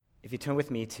If you turn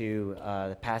with me to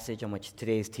the passage on which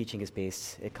today's teaching is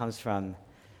based, it comes from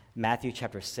Matthew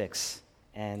chapter 6.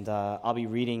 And I'll be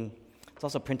reading, it's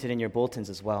also printed in your bulletins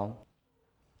as well.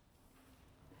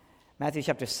 Matthew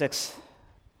chapter 6,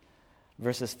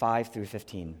 verses 5 through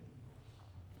 15.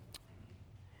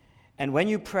 And when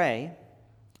you pray,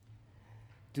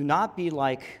 do not be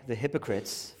like the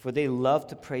hypocrites, for they love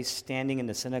to pray standing in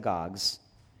the synagogues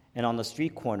and on the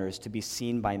street corners to be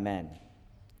seen by men.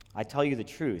 I tell you the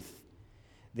truth,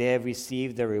 they have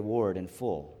received their reward in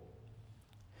full.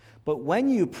 But when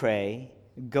you pray,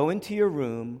 go into your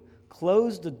room,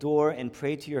 close the door, and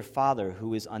pray to your Father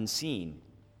who is unseen.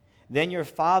 Then your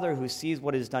Father who sees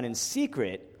what is done in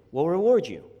secret will reward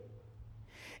you.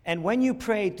 And when you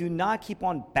pray, do not keep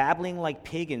on babbling like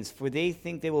pagans, for they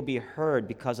think they will be heard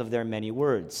because of their many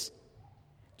words.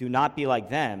 Do not be like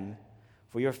them,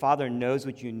 for your Father knows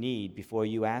what you need before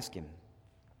you ask Him.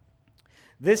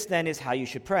 This then is how you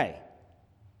should pray.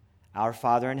 Our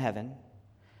Father in heaven,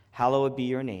 hallowed be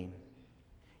your name.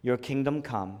 Your kingdom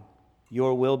come,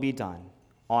 your will be done,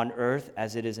 on earth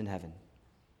as it is in heaven.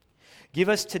 Give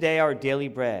us today our daily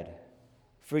bread.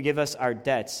 Forgive us our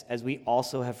debts as we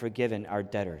also have forgiven our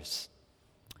debtors.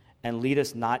 And lead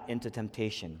us not into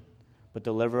temptation, but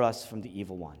deliver us from the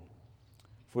evil one.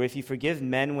 For if you forgive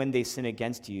men when they sin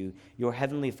against you, your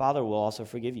heavenly Father will also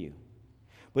forgive you.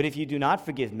 But if you do not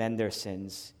forgive men their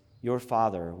sins, your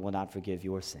Father will not forgive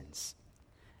your sins.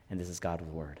 And this is God's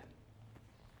word.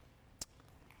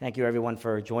 Thank you, everyone,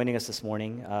 for joining us this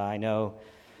morning. I know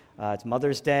it's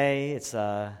Mother's Day.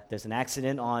 There's an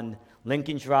accident on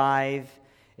Lincoln Drive.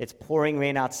 It's pouring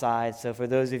rain outside. So for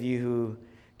those of you who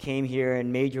came here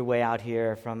and made your way out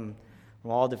here from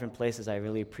all different places, I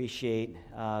really appreciate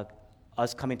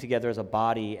us coming together as a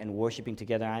body and worshiping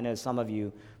together. I know some of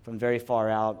you from very far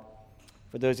out.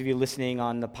 For those of you listening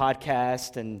on the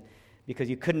podcast and because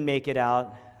you couldn't make it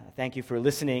out, thank you for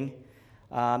listening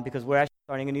because we're actually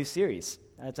starting a new series.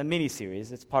 It's a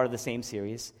mini-series. It's part of the same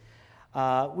series.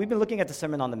 We've been looking at the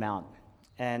Sermon on the Mount,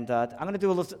 and I'm going to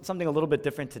do something a little bit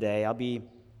different today.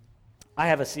 I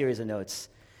have a series of notes,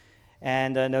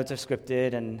 and notes are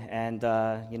scripted,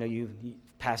 and you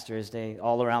pastors, they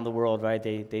all around the world, right?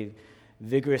 They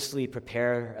vigorously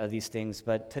prepare these things.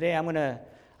 But today I want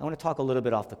to talk a little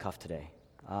bit off the cuff today,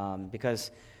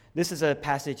 because this is a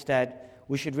passage that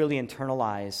we should really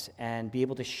internalize and be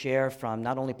able to share from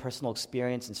not only personal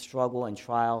experience and struggle and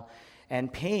trial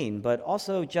and pain, but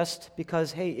also just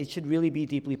because, hey, it should really be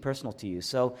deeply personal to you.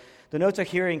 So the notes are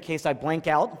here in case I blank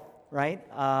out, right?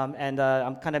 I'm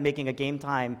kind of making a game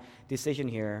time decision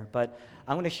here, but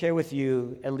I'm going to share with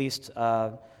you at least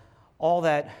all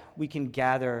that we can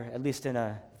gather, at least in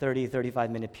a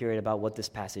 35-minute period, about what this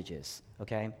passage is,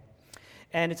 okay?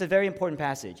 And it's a very important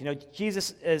passage. You know,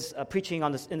 Jesus is preaching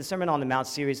in the Sermon on the Mount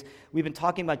series. We've been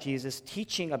talking about Jesus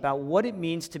teaching about what it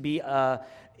means to be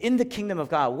in the kingdom of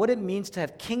God, what it means to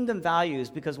have kingdom values,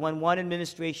 because when one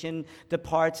administration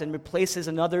departs and replaces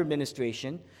another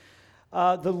administration,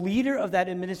 the leader of that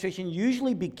administration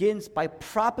usually begins by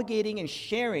propagating and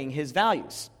sharing his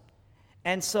values.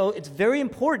 And so it's very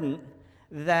important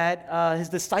that his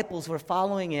disciples who are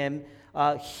following him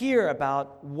hear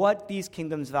about what these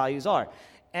kingdom's values are.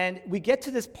 And we get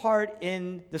to this part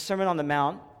in the Sermon on the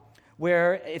Mount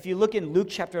where, if you look in Luke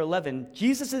chapter 11,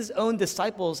 Jesus' own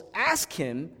disciples ask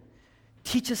him,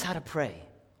 teach us how to pray.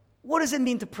 What does it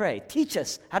mean to pray? Teach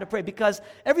us how to pray, because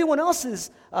everyone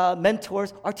else's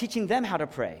mentors are teaching them how to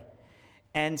pray.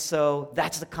 And so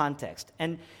that's the context.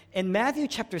 And in Matthew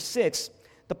chapter 6,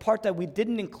 the part that we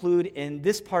didn't include in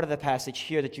this part of the passage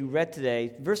here that you read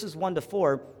today, verses 1 to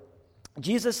 4,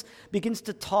 Jesus begins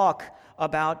to talk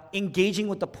about engaging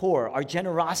with the poor, our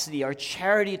generosity, our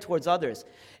charity towards others.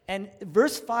 And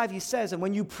verse 5, he says, and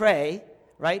when you pray,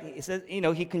 right, he says,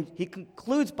 he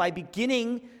concludes by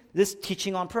beginning this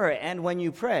teaching on prayer, and when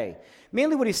you pray.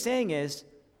 Mainly what he's saying is,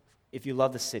 if you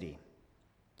love the city,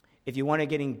 if you want to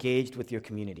get engaged with your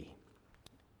community.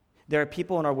 There are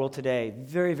people in our world today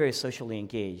very, very socially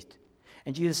engaged.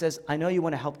 And Jesus says, I know you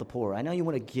want to help the poor. I know you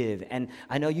want to give. And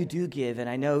I know you do give. And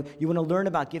I know you want to learn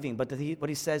about giving. But what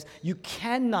he says, you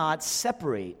cannot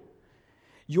separate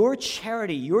your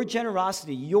charity, your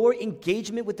generosity, your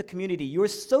engagement with the community, your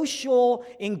social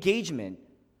engagement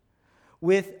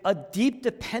with a deep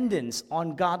dependence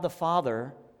on God the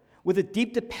Father, with a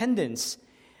deep dependence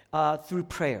through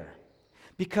prayer.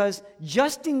 Because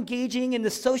just engaging in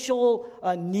the social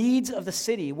needs of the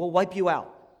city will wipe you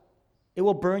out. It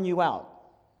will burn you out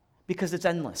because it's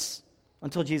endless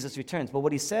until Jesus returns. But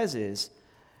what he says is,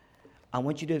 I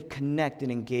want you to connect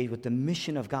and engage with the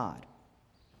mission of God.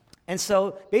 And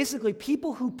so basically,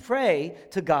 people who pray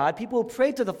to God, people who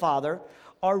pray to the Father,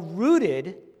 are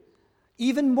rooted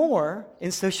even more in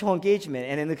social engagement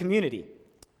and in the community.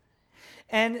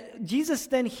 And Jesus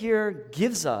then here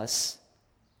gives us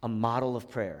a model of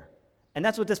prayer. And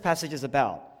that's what this passage is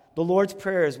about. The Lord's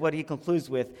Prayer is what he concludes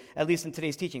with, at least in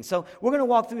today's teaching. So we're going to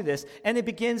walk through this, and it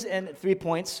begins in 3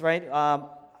 points, right?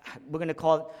 We're going to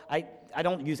call it, I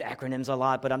don't use acronyms a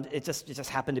lot, but it just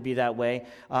happened to be that way.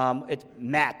 It's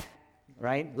MAP,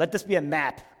 right? Let this be a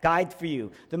map, guide for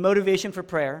you. The motivation for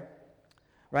prayer,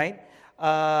 right?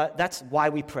 That's why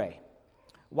we pray.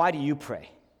 Why do you pray?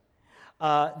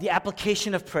 The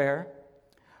application of prayer,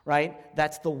 right?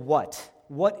 That's the what.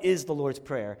 What is the Lord's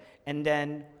Prayer? And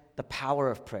then the power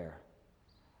of prayer,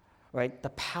 right?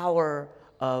 The power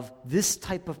of this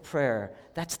type of prayer.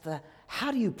 That's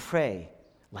how do you pray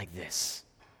like this,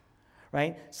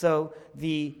 right? So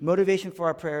the motivation for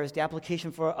our prayers, the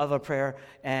application of our prayer,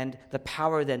 and the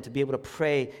power then to be able to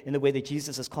pray in the way that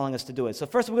Jesus is calling us to do it. So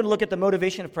first we're going to look at the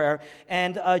motivation of prayer.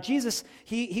 And Jesus,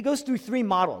 he goes through 3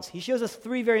 models. He shows us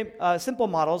 3 very simple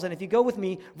models. And if you go with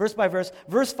me verse by verse,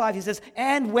 verse 5, he says,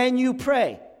 and when you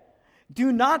pray,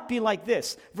 do not be like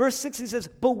this. Verse 6, he says,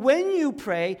 but when you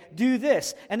pray, do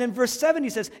this. And then verse 7, he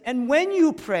says, and when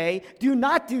you pray, do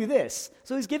not do this.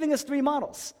 So he's giving us 3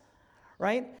 models,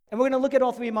 right? And we're going to look at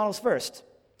all 3 models first.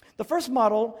 The first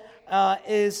model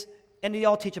is, and they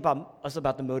all teach us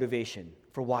about the motivation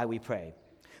for why we pray.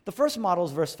 The first model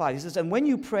is verse 5. He says, and when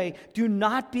you pray, do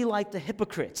not be like the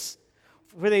hypocrites,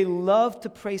 for they love to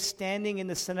pray standing in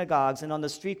the synagogues and on the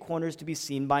street corners to be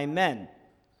seen by men.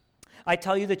 I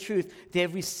tell you the truth, they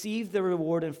have received their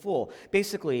reward in full.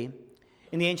 Basically,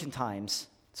 in the ancient times,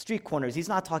 street corners, he's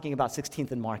not talking about 16th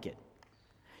and Market.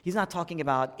 He's not talking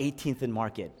about 18th and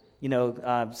Market. You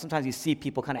know, sometimes you see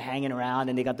people kind of hanging around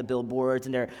and they got the billboards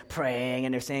and they're praying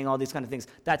and they're saying all these kind of things.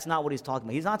 That's not what he's talking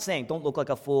about. He's not saying don't look like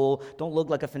a fool, don't look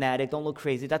like a fanatic, don't look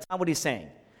crazy. That's not what he's saying.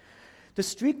 The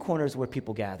street corners where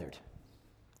people gathered.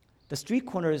 The street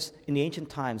corners in the ancient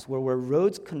times were where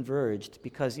roads converged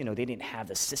because, you know, they didn't have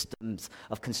the systems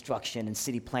of construction and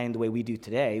city planning the way we do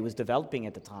today. It was developing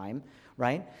at the time,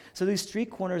 right? So these street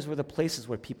corners were the places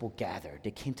where people gathered.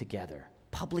 They came together,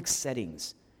 public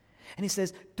settings. And he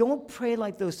says, don't pray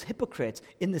like those hypocrites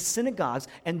in the synagogues,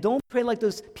 and don't pray like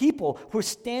those people who are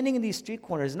standing in these street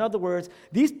corners. In other words,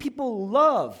 these people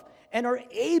love and are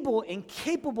able and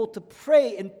capable to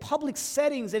pray in public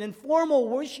settings and in formal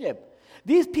worship.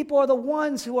 These people are the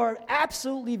ones who are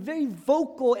absolutely very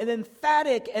vocal and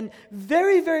emphatic and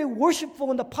very, very worshipful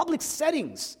in the public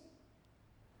settings.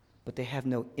 But they have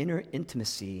no inner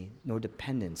intimacy nor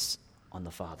dependence on the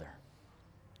Father.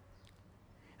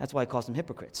 That's why he calls them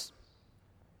hypocrites.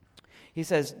 He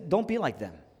says, don't be like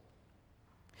them.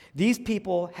 These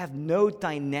people have no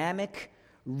dynamic,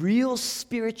 real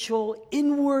spiritual,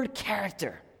 inward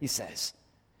character, he says.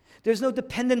 There's no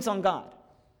dependence on God.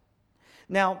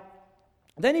 Now,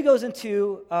 then he goes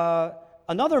into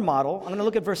another model. I'm going to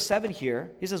look at verse 7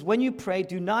 here. He says, when you pray,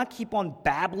 do not keep on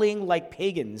babbling like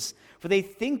pagans, for they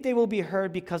think they will be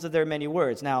heard because of their many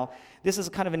words. Now, this is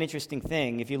kind of an interesting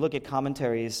thing. If you look at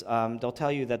commentaries, they'll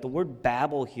tell you that the word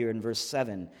babble here in verse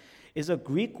 7 is a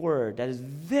Greek word that is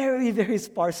very, very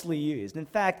sparsely used. In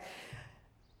fact,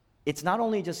 it's not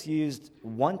only just used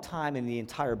one time in the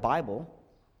entire Bible,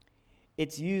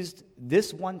 it's used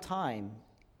this one time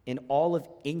in all of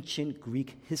ancient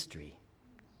Greek history,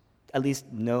 at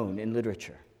least known in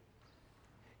literature.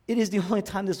 It is the only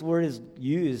time this word is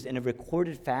used in a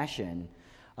recorded fashion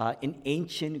in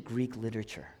ancient Greek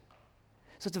literature.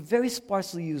 So it's a very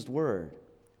sparsely used word.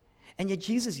 And yet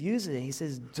Jesus uses it. He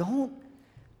says, don't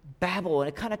babble. And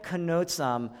it kind of connotes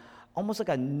almost like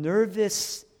a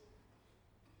nervous,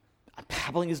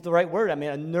 babbling is the right word. I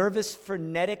mean, a nervous,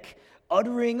 frenetic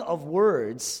uttering of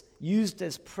words used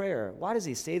as prayer. Why does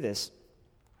he say this?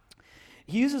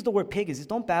 He uses the word pagans. He says,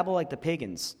 don't babble like the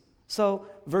pagans. So,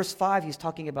 verse 5, he's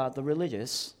talking about the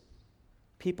religious,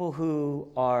 people who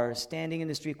are standing in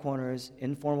the street corners,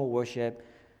 in formal worship.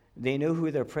 They know who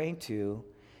they're praying to,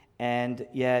 and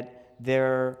yet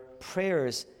their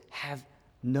prayers have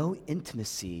no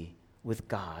intimacy with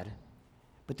God.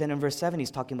 But then in verse 7,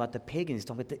 he's talking about the pagans. He's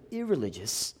talking about the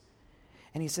irreligious.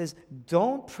 And he says,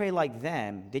 don't pray like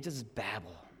them. They just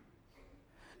babble.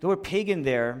 The word pagan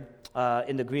there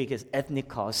in the Greek is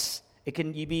ethnikos. It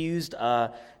can be used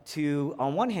to,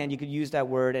 on one hand, you could use that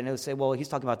word and it would say, well, he's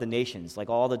talking about the nations, like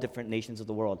all the different nations of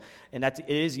the world. And it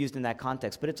is used in that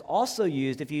context. But it's also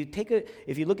used, if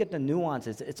you look at the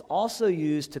nuances, it's also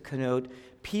used to connote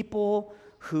people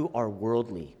who are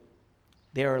worldly.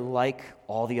 They are like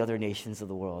all the other nations of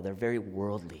the world. They're very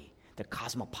worldly. They're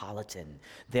cosmopolitan.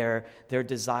 Their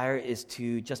desire is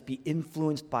to just be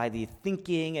influenced by the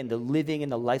thinking and the living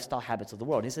and the lifestyle habits of the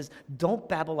world. He says, don't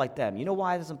babble like them. You know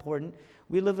why that's important?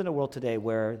 We live in a world today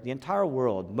where the entire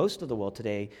world, most of the world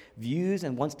today, views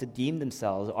and wants to deem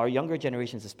themselves, our younger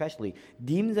generations especially,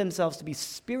 deem themselves to be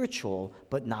spiritual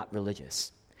but not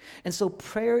religious. And so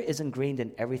prayer is ingrained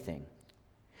in everything.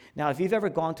 Now, if you've ever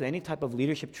gone to any type of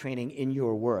leadership training in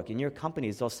your work, in your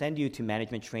companies, they'll send you to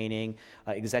management training,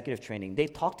 executive training. They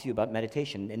talk to you about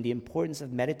meditation and the importance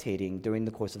of meditating during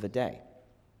the course of a day.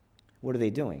 What are they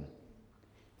doing?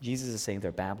 Jesus is saying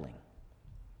they're babbling.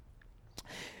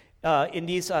 In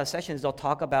these sessions, they'll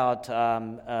talk about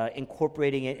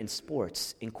incorporating it in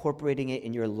sports, incorporating it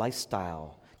in your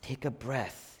lifestyle. Take a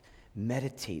breath.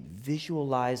 Meditate,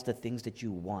 visualize the things that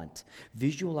you want.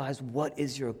 Visualize what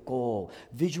is your goal.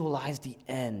 Visualize the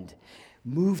end.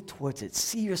 Move towards it.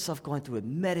 See yourself going through it.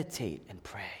 Meditate and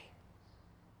pray.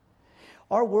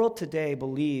 Our world today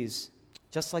believes,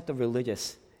 just like the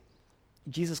religious,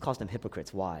 Jesus calls them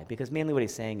hypocrites. Why? Because mainly what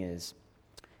he's saying is,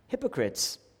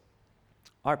 hypocrites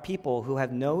are people who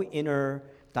have no inner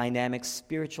dynamic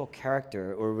spiritual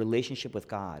character or relationship with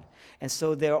God. And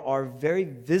so there are very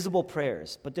visible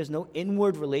prayers, but there's no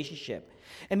inward relationship.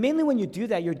 And mainly when you do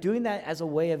that, you're doing that as a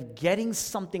way of getting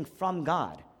something from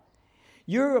God.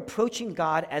 You're approaching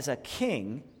God as a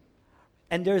king,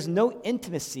 and there's no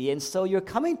intimacy, and so you're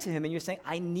coming to him and you're saying,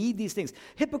 I need these things.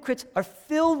 Hypocrites are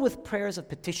filled with prayers of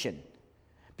petition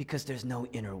because there's no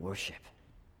inner worship.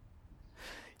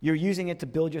 You're using it to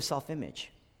build your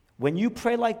self-image. When you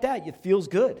pray like that, it feels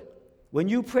good. When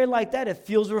you pray like that, it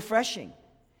feels refreshing.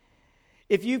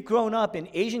 If you've grown up in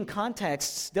Asian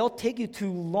contexts, they'll take you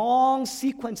to long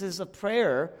sequences of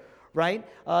prayer, right,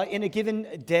 in a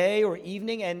given day or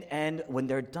evening, and when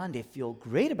they're done, they feel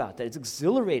great about that. It's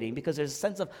exhilarating because there's a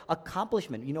sense of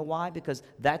accomplishment. You know why? Because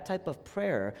that type of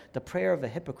prayer, the prayer of a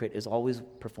hypocrite, is always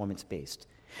performance-based.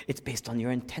 It's based on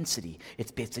your intensity. It's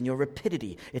based on your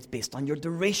rapidity. It's based on your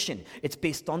duration. It's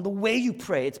based on the way you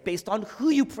pray. It's based on who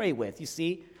you pray with. You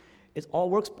see, it's all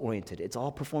works-oriented. It's all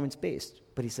performance-based.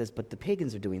 But he says, but the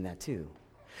pagans are doing that too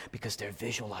because they're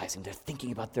visualizing. They're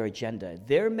thinking about their agenda.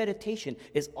 Their meditation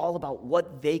is all about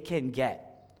what they can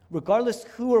get. Regardless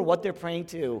who or what they're praying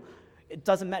to, it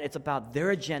doesn't matter. It's about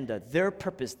their agenda, their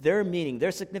purpose, their meaning,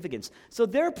 their significance. So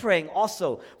they're praying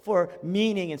also for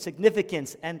meaning and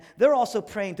significance, and they're also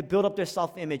praying to build up their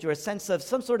self-image or some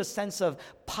sort of sense of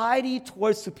piety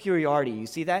towards superiority. You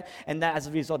see that? And that, as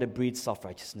a result, it breeds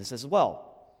self-righteousness as well.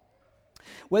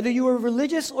 Whether you are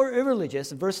religious or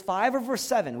irreligious, verse 5 or verse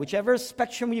 7, whichever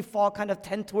spectrum you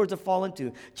tend towards or fall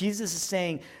into, Jesus is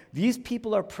saying these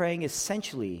people are praying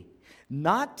essentially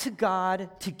not to God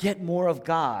to get more of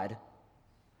God,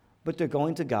 but they're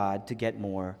going to God to get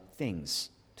more things,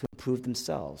 to improve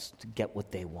themselves, to get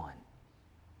what they want.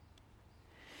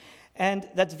 And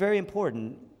that's very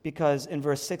important because in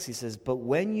verse 6 he says, but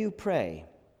when you pray,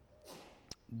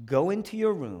 go into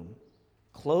your room,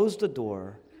 close the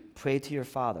door, pray to your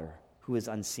Father who is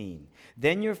unseen.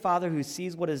 Then your Father who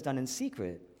sees what is done in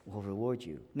secret will reward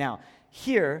you. Now,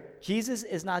 here, Jesus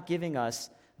is not giving us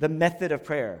the method of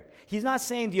prayer. He's not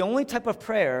saying the only type of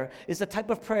prayer is the type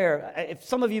of prayer. If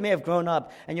some of you may have grown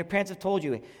up and your parents have told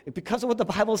you, because of what the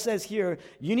Bible says here,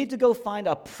 you need to go find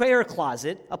a prayer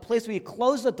closet, a place where you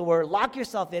close the door, lock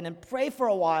yourself in, and pray for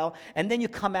a while, and then you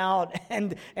come out,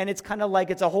 and it's kind of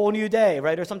like it's a whole new day,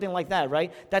 right, or something like that,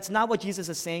 right? That's not what Jesus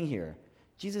is saying here.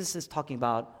 Jesus is talking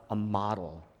about a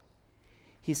model.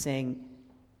 He's saying,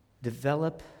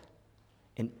 develop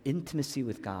an intimacy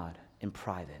with God in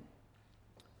private.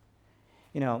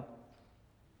 You know,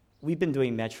 we've been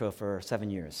doing Metro for 7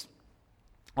 years,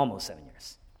 almost 7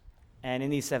 years. And in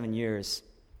these 7 years,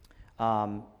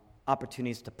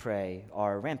 opportunities to pray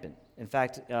are rampant. In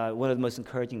fact, one of the most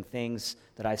encouraging things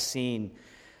that I've seen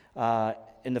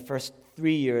in the first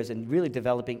 3 years and really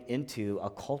developing into a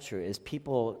culture is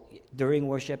people during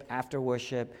worship, after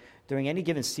worship, during any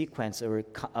given sequence or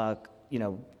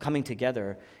coming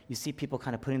together, you see people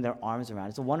kind of putting their arms around.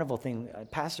 It's a wonderful thing.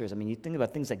 Pastors, you think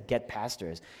about things that get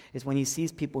pastors, is when he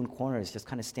sees people in corners just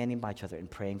kind of standing by each other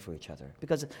and praying for each other.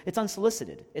 Because it's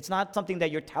unsolicited. It's not something that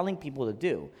you're telling people to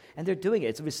do. And they're doing it.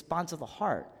 It's a response of the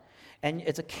heart. And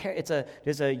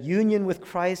there's a union with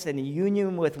Christ and a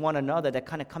union with one another that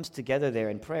kind of comes together there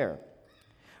in prayer.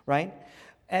 Right?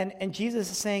 And Jesus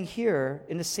is saying here,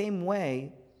 in the same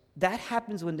way, that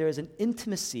happens when there's an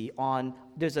intimacy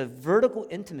there's a vertical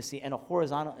intimacy and a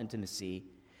horizontal intimacy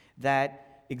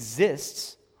that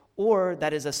exists or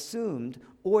that is assumed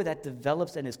or that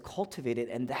develops and is cultivated,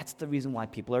 and that's the reason why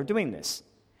people are doing this.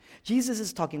 Jesus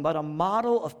is talking about a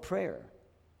model of prayer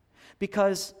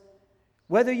because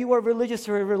Whether you are religious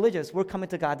or irreligious, we're coming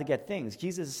to God to get things.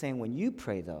 Jesus is saying, when you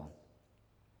pray, though,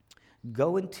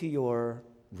 go into your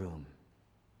room.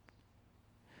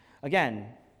 Again,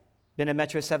 been at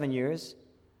Metro 7 years.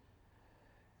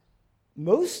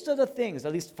 Most of the things,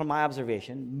 at least from my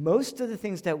observation, most of the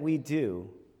things that we do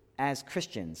as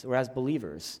Christians or as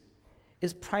believers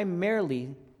is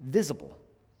primarily visible.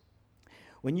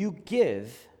 When you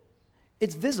give,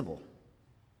 it's visible.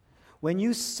 When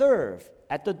you serve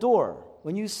at the door,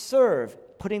 when you serve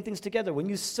putting things together, when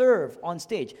you serve on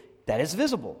stage, that is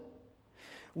visible.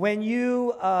 When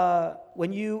you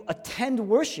attend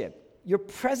worship, your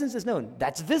presence is known.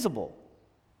 That's visible.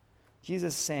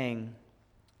 Jesus is saying,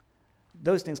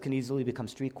 those things can easily become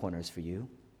street corners for you.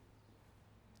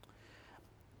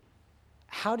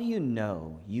 How do you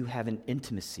know you have an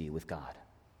intimacy with God?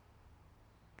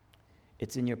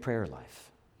 It's in your prayer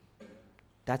life.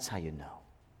 That's how you know.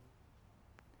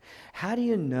 How do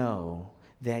you know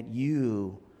that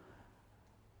you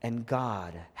and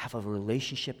God have a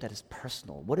relationship that is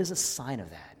personal? What is a sign of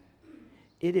that?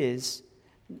 It is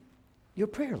your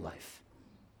prayer life.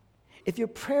 If your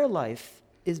prayer life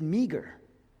is meager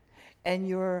and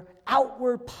your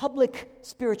outward public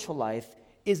spiritual life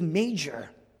is major,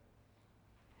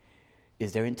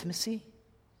 is there intimacy?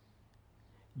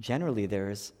 Generally,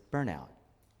 there's burnout.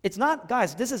 It's not,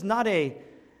 guys, it's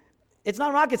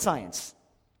not rocket science.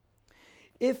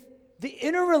 If the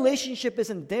inner relationship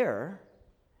isn't there,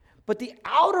 but the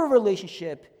outer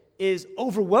relationship is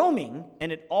overwhelming,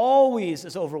 and it always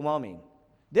is overwhelming.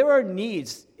 There are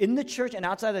needs in the church and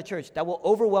outside the church that will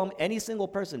overwhelm any single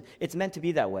person. It's meant to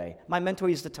be that way. My mentor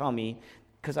used to tell me,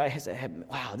 because I said,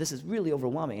 wow, this is really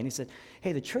overwhelming. And he said,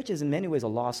 hey, the church is in many ways a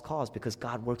lost cause because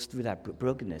God works through that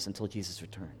brokenness until Jesus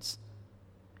returns.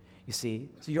 You see?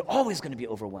 So you're always going to be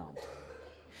overwhelmed.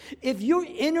 If your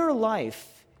inner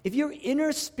life, if your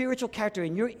inner spiritual character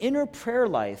and your inner prayer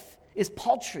life is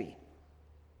paltry,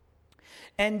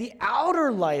 and the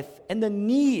outer life and the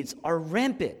needs are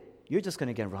rampant, you're just going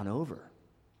to get run over.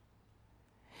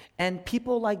 And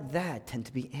people like that tend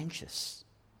to be anxious.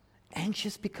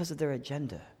 Anxious because of their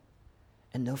agenda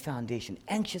and no foundation.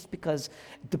 Anxious because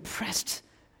depressed.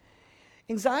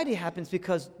 Anxiety happens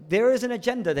because there is an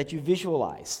agenda that you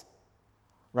visualize,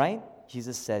 right?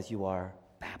 Jesus says you are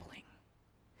babbling.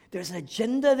 There's an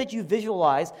agenda that you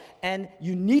visualize, and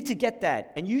you need to get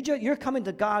that. And you're coming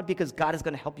to God because God is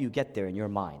going to help you get there in your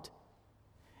mind.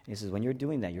 And he says, when you're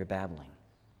doing that, you're babbling.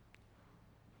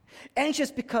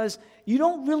 Anxious because you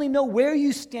don't really know where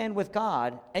you stand with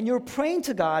God, and you're praying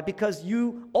to God because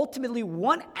you ultimately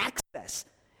want access.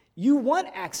 You want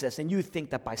access, and you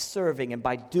think that by serving and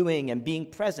by doing and being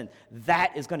present,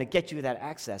 that is going to get you that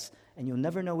access, and you'll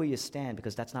never know where you stand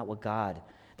because that's not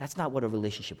what a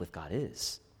relationship with God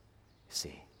is, you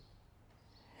see.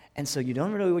 And so you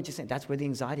don't know what you're saying. That's where the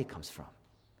anxiety comes from.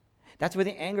 That's where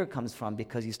the anger comes from,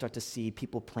 because you start to see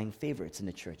people playing favorites in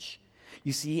the church.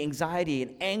 You see anxiety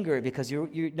and anger because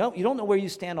you don't know where you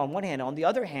stand on one hand. On the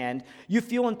other hand, you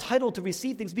feel entitled to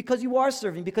receive things because you are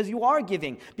serving, because you are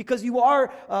giving, because you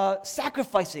are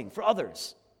sacrificing for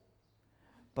others.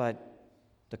 But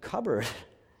the cupboard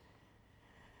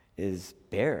is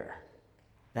bare.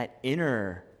 That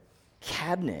inner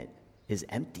cabinet is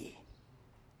empty,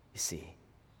 you see.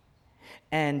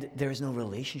 And there's no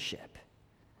relationship.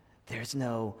 There's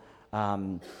no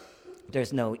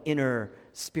inner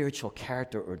spiritual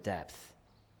character or depth.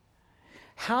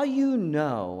 How you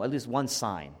know, at least one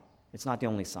sign, it's not the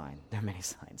only sign, there are many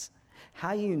signs.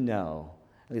 How you know,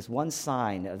 at least one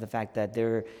sign of the fact that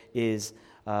there is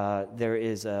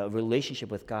a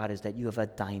relationship with God is that you have a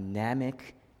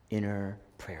dynamic inner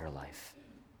prayer life.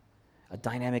 A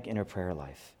dynamic inner prayer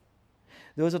life.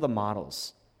 Those are the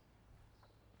models.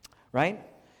 Right?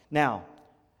 Now,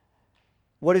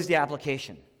 what is the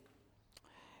application?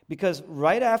 Because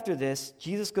right after this,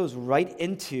 Jesus goes right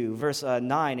into verse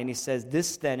 9, and he says,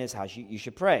 this then is how you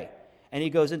should pray. And he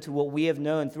goes into what we have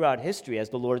known throughout history as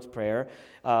the Lord's Prayer.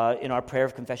 In our prayer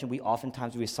of confession, we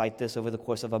oftentimes recite this over the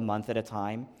course of a month at a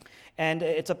time. And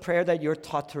it's a prayer that you're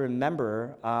taught to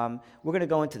remember. We're going to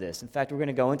go into this. In fact, we're going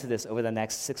to go into this over the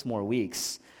next 6 more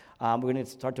weeks. We're going to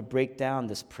start to break down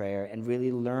this prayer and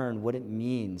really learn what it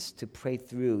means to pray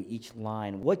through each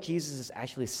line, what Jesus is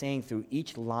actually saying through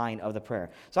each line of the prayer.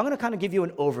 So I'm going to kind of give you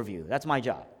an overview. That's my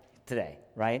job today,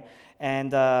 right?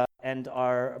 And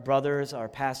our brothers, our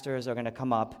pastors are going to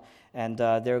come up, and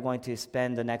they're going to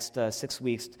spend the next 6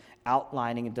 weeks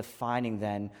outlining and defining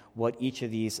then what each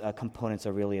of these components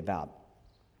are really about.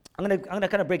 I'm going to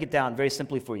kind of break it down very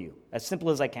simply for you, as simple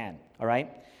as I can, all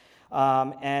right?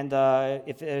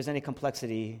 If there's any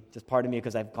complexity, just pardon me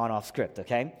because I've gone off script,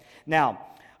 okay? Now,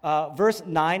 Verse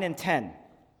 9 and 10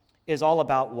 is all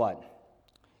about what?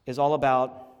 Is all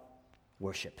about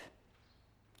worship.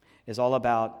 Is all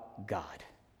about God.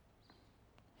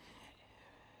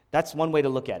 That's one way to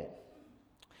look at it.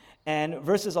 And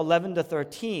verses 11 to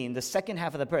 13, the second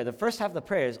half of the prayer, the first half of the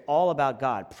prayer is all about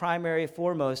God. Primary,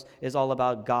 foremost, is all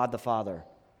about God the Father,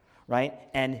 right?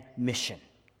 And mission.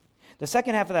 The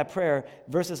second half of that prayer,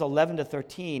 verses 11 to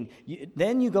 13,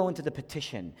 then you go into the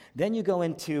petition. Then you go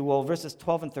into, verses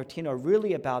 12 and 13 are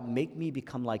really about make me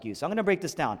become like you. So I'm going to break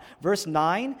this down. Verse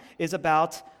 9 is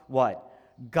about what?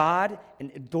 God,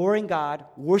 and adoring God,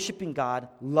 worshiping God,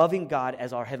 loving God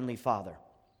as our Heavenly Father.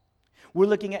 We're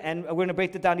looking at, and we're going to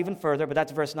break it down even further, but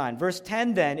that's verse 9. Verse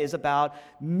 10 then is about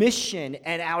mission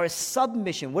and our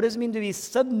submission. What does it mean to be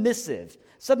submissive?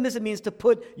 Submissive means to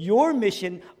put your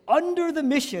mission under the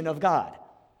mission of God,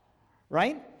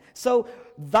 right? So,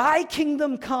 thy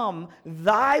kingdom come,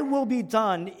 thy will be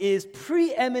done is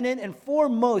preeminent and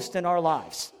foremost in our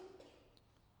lives,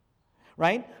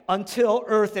 right? Until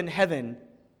earth and heaven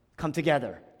come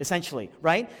together, essentially,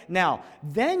 right? Now,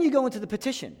 then you go into the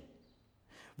petition.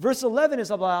 Verse 11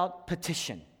 is about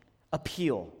petition,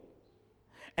 appeal.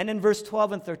 And then verse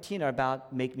 12 and 13 are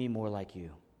about make me more like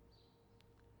you.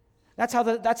 That's how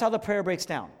the prayer breaks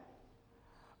down.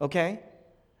 Okay?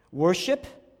 Worship,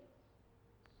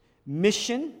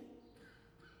 mission,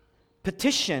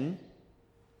 petition,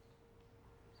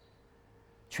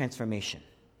 transformation.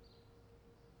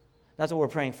 That's what we're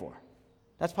praying for.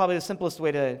 That's probably the simplest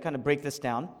way to kind of break this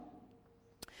down.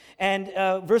 And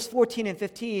verse 14 and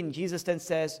 15, Jesus then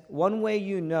says, one way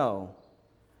you know,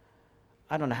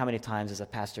 I don't know how many times as a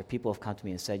pastor people have come to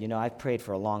me and said, I've prayed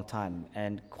for a long time,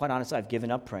 and quite honestly, I've given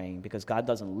up praying because God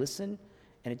doesn't listen,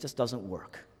 and it just doesn't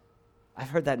work. I've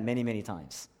heard that many, many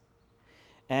times.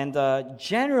 And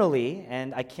generally,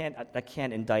 and I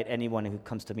can't indict anyone who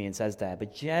comes to me and says that,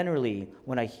 but generally,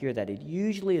 when I hear that, it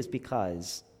usually is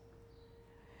because,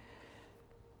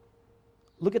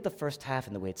 look at the first half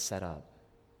and the way it's set up.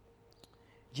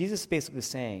 Jesus is basically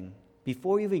saying,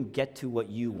 before you even get to what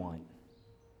you want,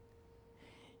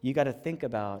 you got to think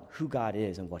about who God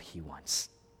is and what He wants.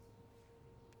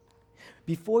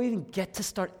 Before you even get to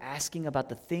start asking about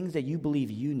the things that you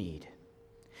believe you need,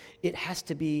 it has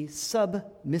to be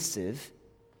submissive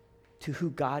to who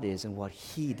God is and what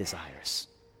He desires.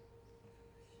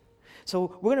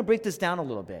 So we're going to break this down a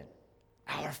little bit.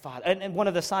 Our Father, and one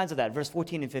of the signs of that, verse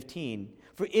 14 and 15,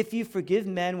 for if you forgive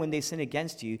men when they sin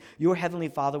against you, your heavenly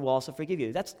Father will also forgive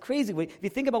you. That's crazy if you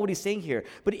think about what he's saying here.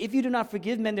 But if you do not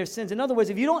forgive men their sins, in other words,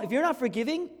 if you're not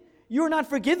forgiving, you're not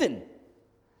forgiven,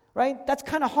 right? That's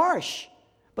kind of harsh.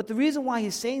 But the reason why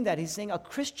he's saying that, he's saying a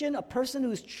Christian, a person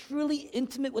who is truly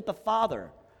intimate with the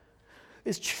Father,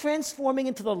 is transforming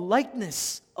into the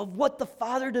likeness of what the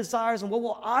Father desires and what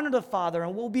will honor the Father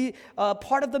and will be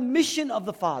part of the mission of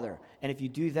the Father. And if you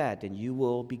do that, then you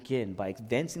will begin by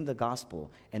advancing the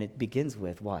gospel, and it begins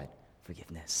with what?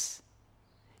 Forgiveness.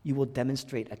 You will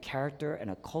demonstrate a character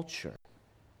and a culture.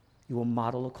 You will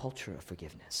model a culture of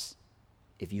forgiveness.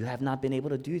 If you have not been able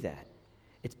to do that,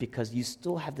 it's because you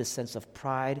still have this sense of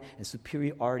pride and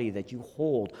superiority that you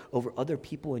hold over other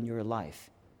people in your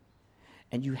life.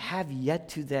 And you have yet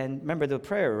to then, remember the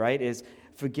prayer, right, is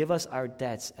forgive us our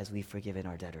debts as we've forgiven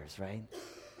our debtors, right?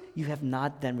 You have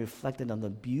not then reflected on the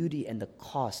beauty and the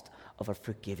cost of a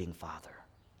forgiving Father.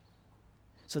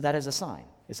 So that is a sign,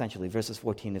 essentially, verses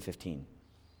 14 to 15.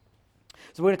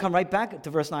 So we're going to come right back to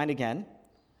verse 9 again.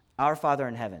 Our Father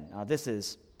in heaven. Now this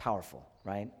is powerful,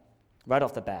 right? Right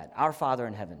off the bat. Our Father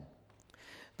in heaven.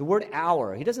 The word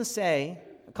our, he doesn't say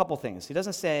a couple things. He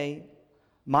doesn't say,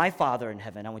 my Father in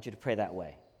heaven, I want you to pray that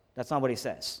way. That's not what he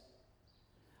says,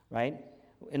 right?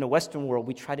 In the Western world,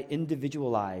 we try to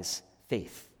individualize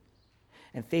faith.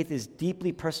 And faith is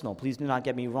deeply personal. Please do not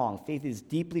get me wrong. Faith is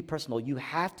deeply personal. You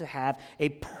have to have a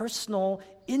personal,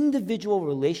 individual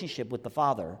relationship with the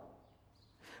Father.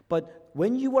 But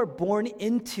when you are born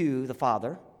into the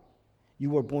Father,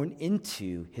 you are born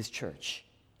into His church.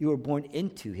 You are born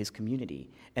into His community.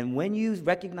 And when you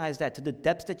recognize that, to the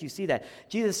depths that you see that,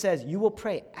 Jesus says, you will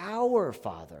pray, our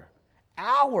Father.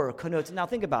 Our connotes. Now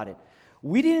think about it.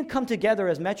 We didn't come together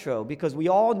as Metro because we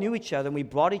all knew each other and we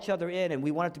brought each other in and we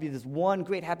wanted to be this one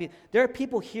great happy. There are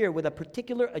people here with a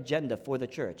particular agenda for the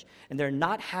church, and they're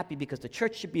not happy because the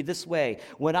church should be this way.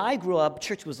 When I grew up,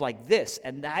 church was like this,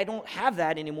 and I don't have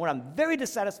that anymore. I'm very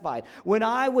dissatisfied. When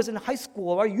I was in high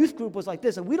school, our youth group was like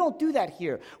this, and we don't do that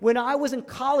here. When I was in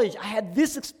college, I had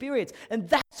this experience, and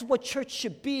that's what church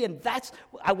should be, and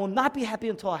I will not be happy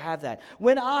until I have that.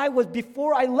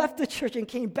 Before I left the church and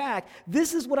came back,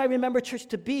 this is what I remember church church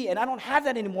to be, and I don't have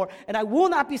that anymore, and I will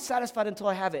not be satisfied until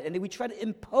I have it. And then we try to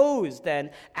impose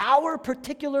then our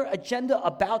particular agenda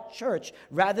about church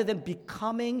rather than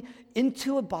becoming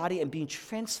into a body and being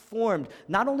transformed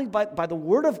not only by the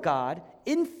Word of God,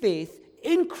 in faith,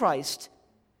 in Christ,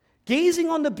 gazing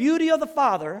on the beauty of the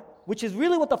Father, which is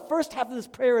really what the first half of this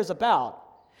prayer is about,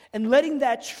 and letting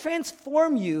that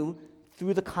transform you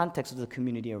through the context of the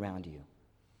community around you.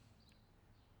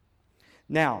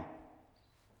 Now,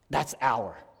 that's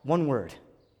our one word.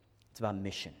 It's about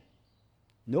mission.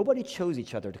 Nobody chose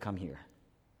each other to come here.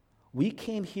 We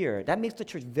came here. That makes the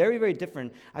church very, very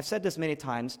different. I've said this many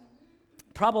times,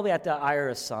 probably at the ire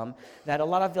of some, that a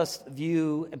lot of us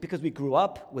view, because we grew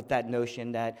up with that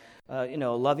notion that, a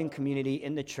loving community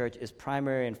in the church is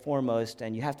primary and foremost,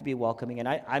 and you have to be welcoming. And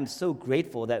I'm so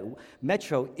grateful that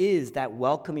Metro is that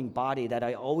welcoming body that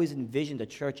I always envisioned the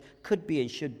church could be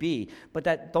and should be.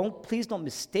 But please don't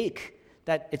mistake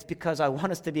that it's because I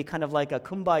want us to be kind of like a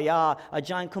kumbaya, a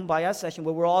giant kumbaya session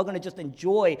where we're all going to just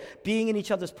enjoy being in each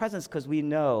other's presence, because we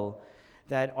know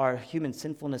that our human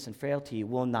sinfulness and frailty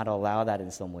will not allow that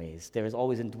in some ways. There is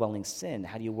always indwelling sin.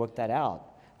 How do you work that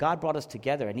out? God brought us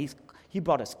together, and He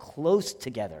brought us close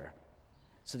together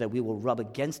so that we will rub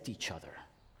against each other.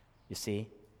 You see?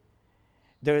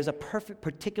 There is a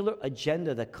particular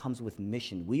agenda that comes with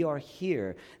mission. We are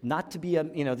here not to be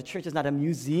the church is not a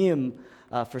museum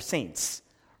for saints.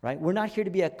 Right? We're not here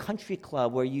to be a country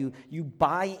club where you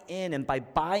buy in, and by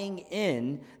buying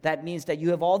in, that means that you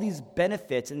have all these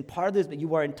benefits, and part of this, but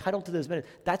you are entitled to those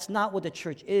benefits. That's not what the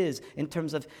church is in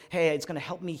terms of, hey, it's going to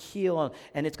help me heal,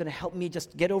 and it's going to help me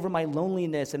just get over my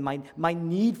loneliness and my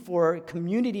need for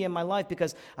community in my life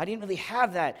because I didn't really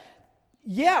have that.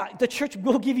 Yeah, the church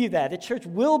will give you that. The church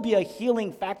will be a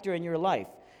healing factor in your life.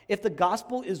 If the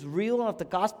gospel is real and if the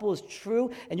gospel is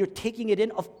true and you're taking it in,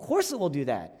 of course it will do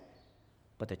that.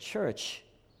 But the church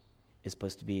is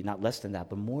supposed to be not less than that,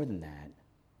 but more than that.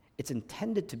 It's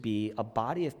intended to be a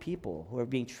body of people who are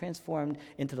being transformed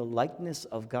into the likeness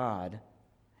of God,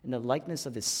 in the likeness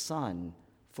of His Son,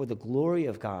 for the glory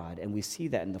of God. And we see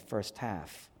that in the first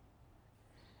half.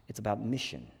 It's about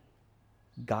mission,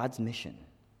 God's mission,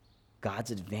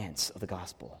 God's advance of the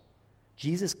gospel.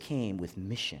 Jesus came with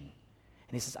mission.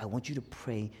 And He says, I want you to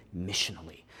pray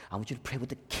missionally. I want you to pray with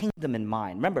the kingdom in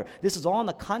mind. Remember, this is all in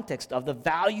the context of the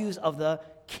values of the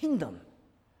kingdom,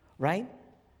 right?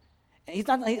 And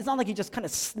it's not like He just kind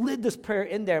of slid this prayer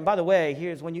in there. And by the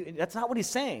way, that's not what He's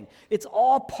saying. It's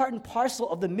all part and parcel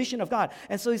of the mission of God.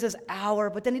 And so He says,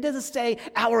 but then He doesn't say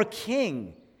our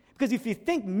King. Because if you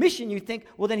think mission, you think,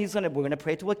 well, then we're going to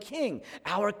pray to a king.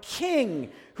 Our King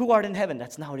who art in heaven.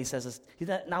 That's not what He says.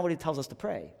 That's not what He tells us to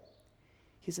pray.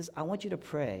 He says, I want you to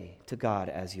pray to God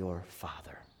as your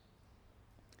Father.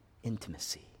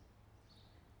 Intimacy.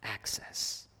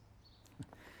 Access.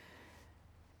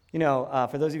 For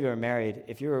those of you who are married,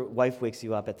 if your wife wakes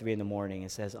you up at 3 a.m.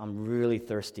 and says, I'm really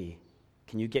thirsty,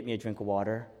 can you get me a drink of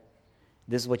water?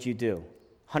 This is what you do.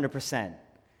 100%.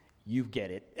 You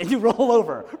get it. And you roll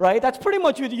over, right? That's pretty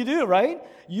much what you do, right?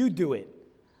 You do it,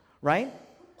 right?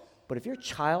 But if your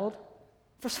child...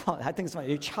 First of all, I think it's funny.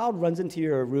 Your child runs into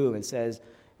your room and says,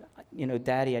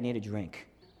 Daddy, I need a drink.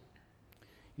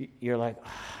 You're like,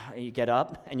 you get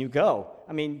up and you go.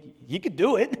 I mean, you could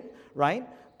do it, right?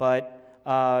 But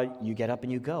you get up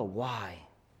and you go. Why?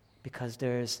 Because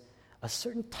there's a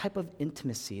certain type of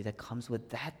intimacy that comes with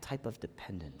that type of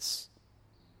dependence.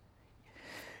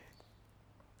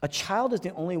 A child is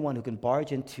the only one who can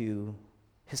barge into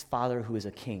his father, who is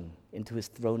a king, into his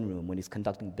throne room when he's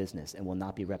conducting business and will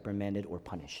not be reprimanded or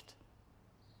punished.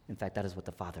 In fact, that is what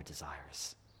the Father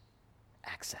desires.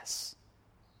 Access.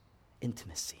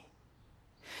 Intimacy.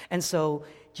 And so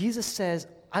Jesus says,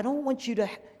 I don't want you to...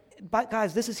 But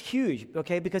guys, this is huge,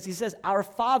 okay? Because He says, our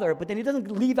Father, but then He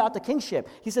doesn't leave out the kingship.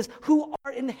 He says, who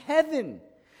art in heaven.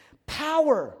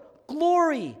 Power,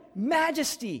 glory,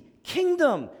 majesty,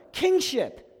 kingdom,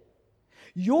 kingship.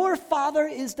 Your Father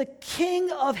is the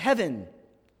King of heaven,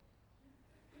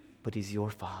 but He's your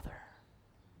Father.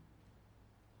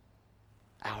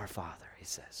 Our Father, He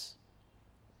says.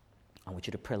 I want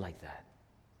you to pray like that.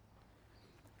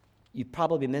 You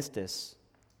probably missed this,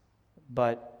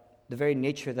 but the very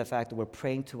nature of the fact that we're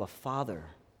praying to a Father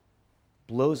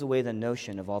blows away the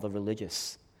notion of all the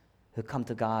religious who come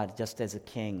to God just as a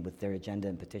king with their agenda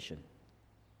and petition.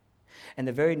 And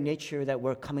the very nature that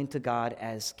we're coming to God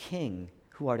as King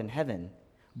who art in heaven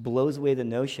blows away the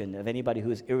notion of anybody who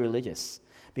is irreligious.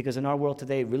 Because in our world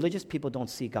today, religious people don't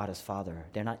see God as Father.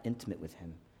 They're not intimate with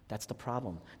Him. That's the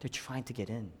problem. They're trying to get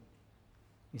in.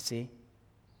 You see?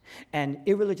 And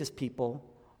irreligious people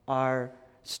are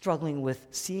struggling with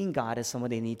seeing God as someone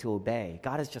they need to obey.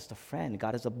 God is just a friend.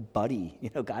 God is a buddy.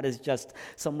 God is just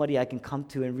somebody I can come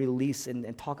to and release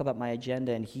and talk about my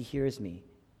agenda, and he hears me.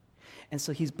 And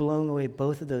so he's blowing away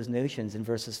both of those notions in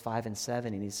verses 5 and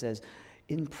 7, and he says,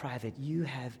 in private, you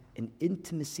have an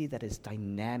intimacy that is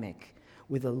dynamic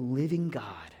with a living God.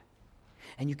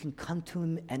 And you can come to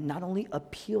him and not only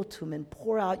appeal to him and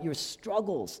pour out your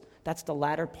struggles. That's the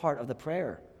latter part of the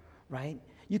prayer, right?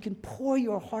 You can pour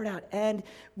your heart out, and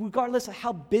regardless of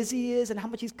how busy he is and how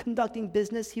much he's conducting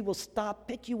business, he will stop,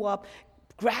 pick you up,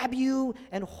 grab you,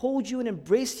 and hold you and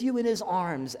embrace you in his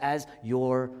arms as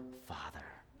your Father.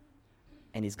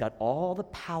 And he's got all the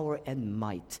power and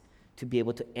might to be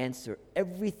able to answer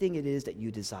everything it is that you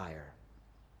desire.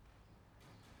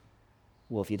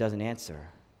 Well, if he doesn't answer,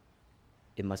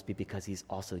 it must be because he's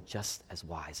also just as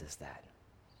wise as that.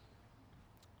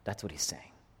 That's what he's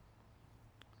saying.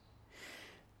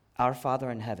 Our Father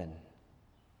in heaven,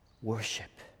 worship.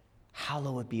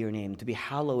 Hallowed be your name. To be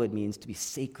hallowed means to be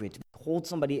sacred, to behold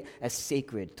somebody as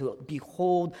sacred, to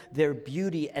behold their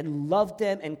beauty and love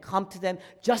them and come to them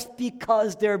just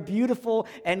because they're beautiful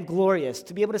and glorious.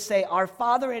 To be able to say, our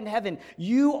Father in heaven,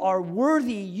 you are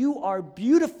worthy, you are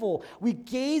beautiful. We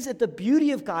gaze at the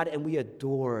beauty of God and we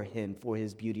adore him for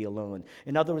his beauty alone.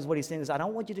 In other words, what he's saying is, I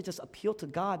don't want you to just appeal to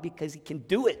God because he can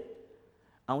do it.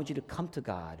 I want you to come to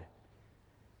God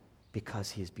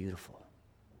because he is beautiful.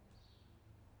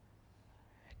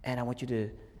 And I want you to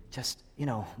just,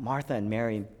 Martha and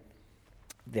Mary,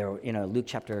 they're, Luke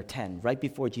chapter 10, right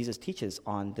before Jesus teaches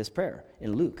on this prayer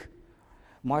in Luke.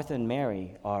 Martha and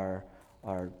Mary are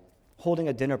holding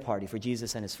a dinner party for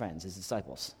Jesus and his friends, his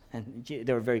disciples. And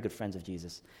they were very good friends of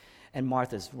Jesus. And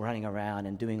Martha's running around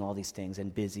and doing all these things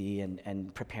and busy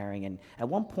and preparing. And at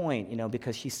one point,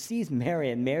 because she sees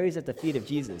Mary, and Mary's at the feet of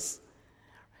Jesus,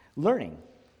 learning,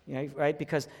 right?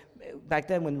 Because back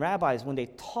then when they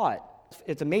taught,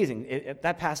 it's amazing,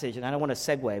 that passage, and I don't want to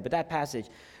segue, but that passage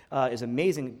is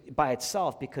amazing by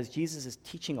itself because Jesus is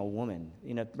teaching a woman.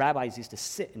 Rabbis used to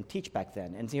sit and teach back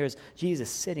then. And here's Jesus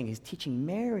sitting, he's teaching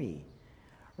Mary,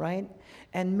 right?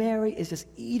 And Mary is just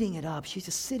eating it up. She's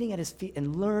just sitting at his feet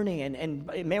and learning. And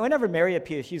whenever Mary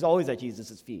appears, she's always at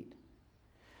Jesus' feet.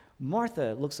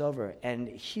 Martha looks over,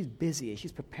 and she's busy, and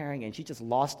she's preparing, and she just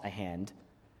lost a hand.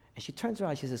 And she turns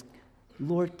around and she says,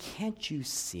 Lord, can't you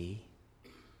see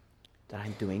that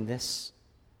I'm doing this?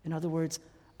 In other words,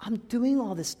 I'm doing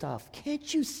all this stuff.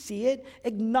 Can't you see it?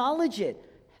 Acknowledge it.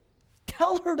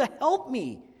 Tell her to help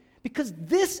me because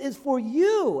this is for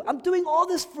you. I'm doing all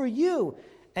this for you.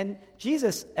 And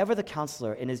Jesus, ever the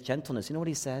counselor, in his gentleness, you know what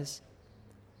he says?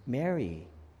 Mary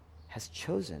has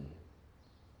chosen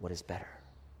what is better.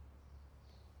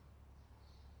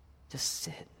 Just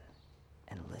sit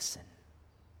and listen.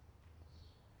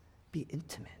 Be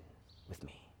intimate with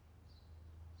me.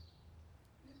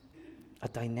 A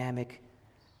dynamic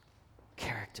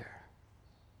character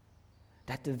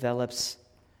that develops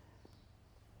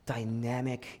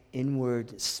dynamic,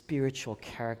 inward, spiritual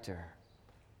character.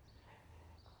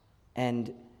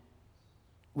 And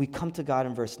we come to God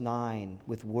in verse 9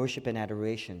 with worship and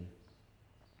adoration.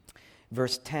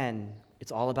 Verse 10,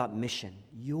 it's all about mission.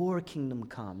 Your kingdom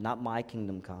come, not my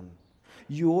kingdom come.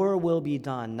 Your will be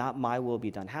done, not my will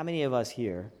be done. How many of us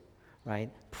here, right,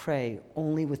 pray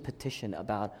only with petition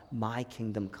about my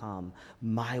kingdom come,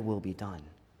 my will be done?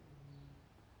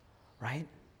 Right?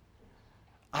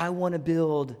 I want to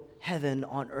build heaven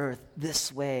on earth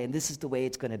this way, and this is the way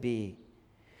it's going to be.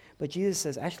 But Jesus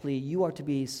says, actually, you are to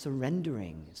be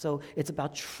surrendering. So it's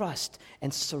about trust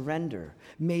and surrender.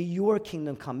 May your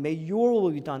kingdom come. May your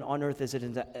will be done on earth as it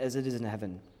is in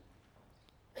heaven.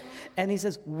 And he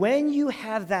says, when you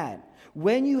have that,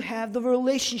 when you have the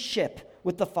relationship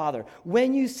with the Father,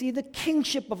 when you see the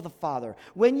kingship of the Father,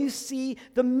 when you see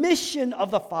the mission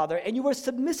of the Father, and you are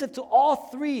submissive to all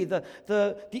three,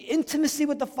 the intimacy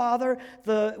with the Father,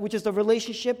 which is the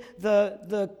relationship,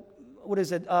 the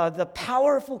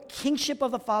powerful kingship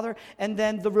of the Father, and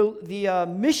then the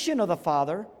mission of the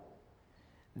Father,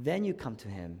 then you come to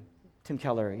him. Tim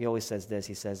Keller, he always says this.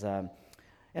 He says,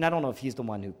 and I don't know if he's the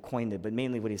one who coined it, but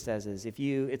mainly what he says is,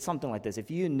 it's something like this. If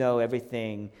you know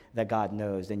everything that God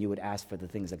knows, then you would ask for the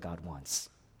things that God wants,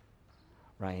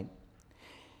 right?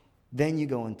 Then you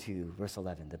go into verse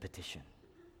 11, the petition.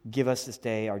 Give us this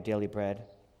day our daily bread.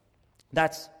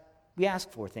 We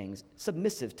ask for things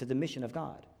submissive to the mission of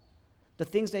God. The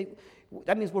things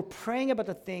that means we're praying about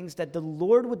the things that the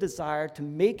Lord would desire to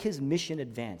make his mission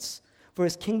advance, for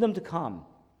his kingdom to come,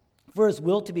 for his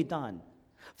will to be done.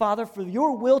 Father, for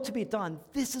your will to be done,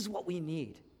 this is what we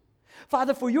need.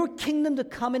 Father, for your kingdom to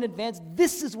come in advance,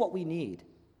 this is what we need.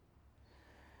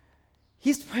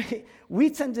 We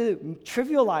tend to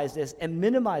trivialize this and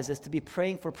minimize this to be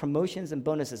praying for promotions and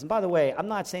bonuses. And by the way, I'm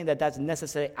not saying that that's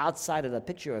necessarily outside of the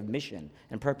picture of mission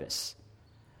and purpose.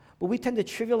 But we tend to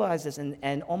trivialize this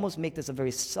and almost make this a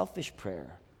very selfish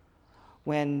prayer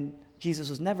when Jesus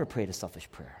was never prayed a selfish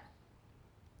prayer.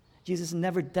 Jesus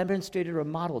never demonstrated or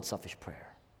modeled selfish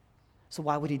prayer. So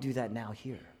why would he do that now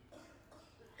here?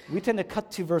 We tend to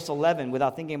cut to verse 11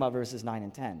 without thinking about verses 9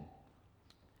 and 10.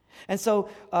 And so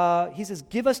he says,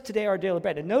 give us today our daily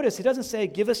bread. And notice, he doesn't say,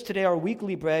 give us today our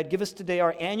weekly bread, give us today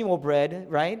our annual bread,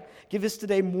 right? Give us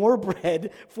today more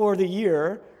bread for the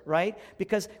year, right?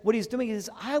 Because what he's doing is,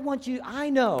 I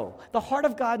know, the heart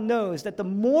of God knows that the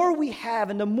more we have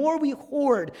and the more we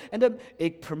hoard, and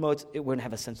it promotes, we're going to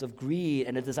have a sense of greed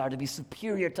and a desire to be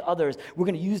superior to others. We're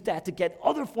going to use that to get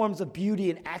other forms of beauty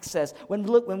and access when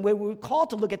we're called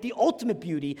to look at the ultimate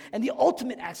beauty and the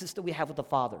ultimate access that we have with the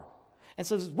Father. And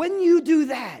so when you do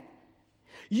that,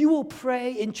 you will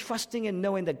pray in trusting and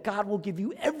knowing that God will give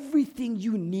you everything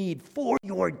you need for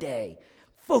your day.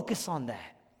 Focus on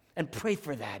that and pray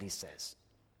for that, he says.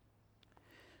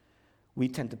 We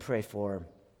tend to pray for,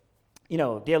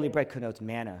 daily bread connotes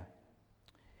manna.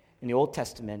 In the Old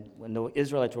Testament, when the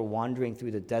Israelites were wandering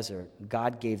through the desert,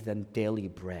 God gave them daily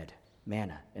bread,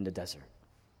 manna in the desert.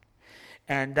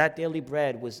 And that daily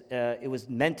bread was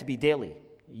meant to be daily.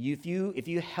 If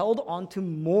you held on to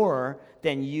more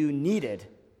than you needed,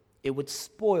 it would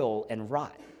spoil and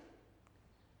rot.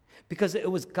 Because it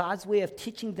was God's way of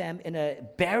teaching them in a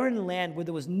barren land where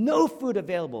there was no food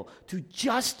available to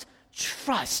just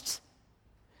trust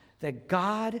that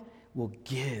God will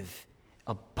give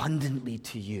abundantly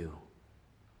to you.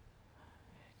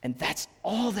 And that's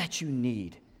all that you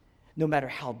need, no matter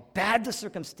how bad the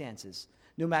circumstances,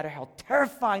 no matter how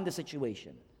terrifying the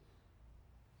situation.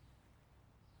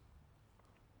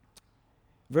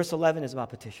 Verse 11 is about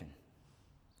petition.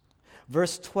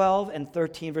 Verses 12 and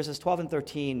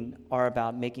 13 are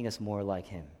about making us more like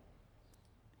him.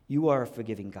 You are a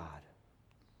forgiving God.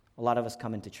 A lot of us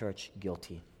come into church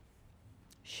guilty.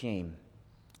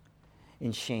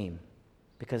 In shame.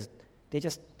 Because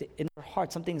in their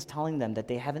heart, something's telling them that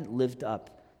they haven't lived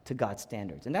up to God's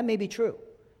standards. And that may be true.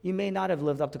 You may not have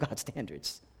lived up to God's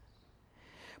standards.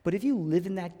 But if you live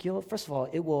in that guilt, first of all,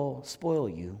 it will spoil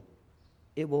you.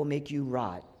 It will make you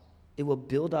rot. It will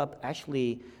build up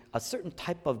actually a certain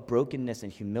type of brokenness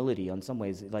and humility in some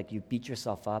ways, like you beat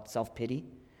yourself up, self-pity.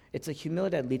 It's a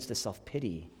humility that leads to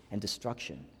self-pity and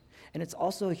destruction. And it's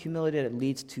also a humility that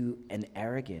leads to an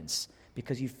arrogance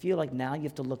because you feel like now you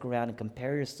have to look around and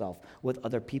compare yourself with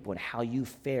other people and how you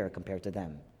fare compared to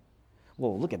them.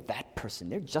 Well, look at that person.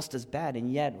 They're just as bad,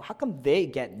 and yet how come they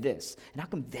get this and how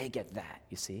come they get that,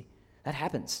 you see? That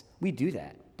happens. We do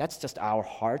that. That's just our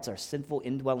hearts, our sinful,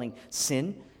 indwelling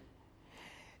sin.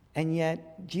 And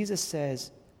yet, Jesus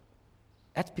says,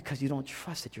 that's because you don't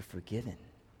trust that you're forgiven.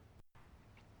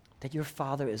 That your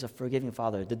Father is a forgiving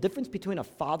Father. The difference between a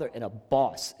father and a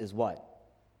boss is what?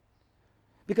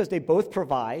 Because they both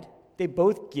provide, they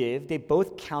both give, they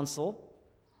both counsel,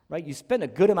 right? You spend a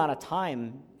good amount of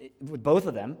time with both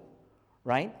of them,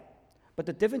 right? But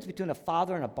the difference between a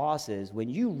father and a boss is when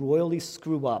you royally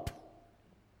screw up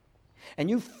and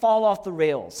you fall off the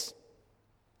rails,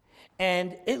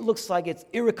 and it looks like it's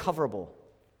irrecoverable,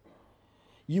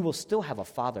 you will still have a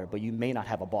father, but you may not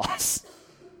have a boss.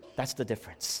 That's the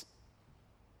difference.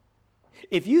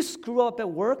 If you screw up at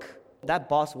work, that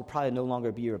boss will probably no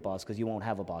longer be your boss because you won't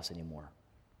have a boss anymore.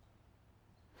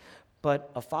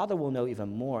 But a father will know even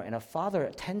more, and a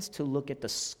father tends to look at the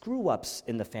screw-ups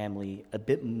in the family a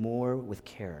bit more with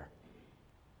care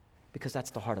because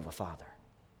that's the heart of a father.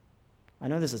 I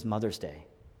know this is Mother's Day.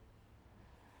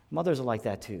 Mothers are like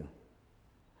that too.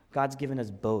 God's given us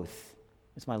both.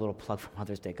 It's my little plug for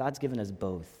Mother's Day. God's given us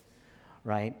both,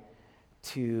 right,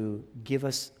 to give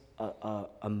us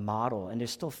a model, and they're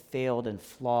still failed and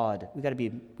flawed. We got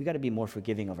to be more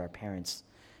forgiving of our parents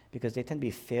because they tend to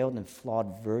be failed and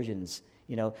flawed versions.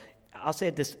 I'll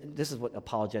say this is what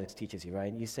apologetics teaches you,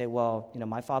 right? You say, well,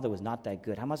 my father was not that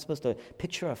good. How am I supposed to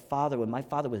picture a father when my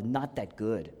father was not that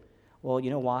good? Well,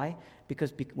 you know why?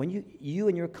 Because when you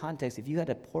in your context, if you had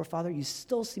a poor father, you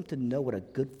still seem to know what a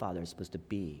good father is supposed to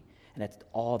be. And that's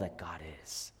all that God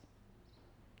is.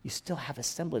 You still have a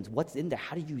semblance. What's in there?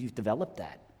 How do you develop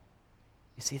that?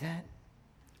 You see that?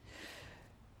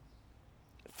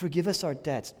 Forgive us our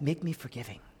debts. Make me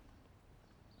forgiving,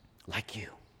 like you.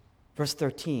 Verse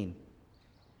 13,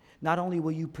 not only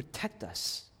will you protect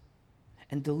us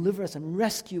and deliver us and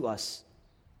rescue us,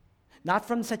 not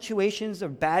from situations or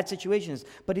bad situations,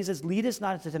 but he says, lead us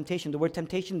not into temptation. The word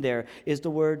temptation there is the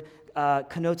word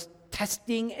connotes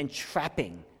testing and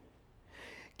trapping.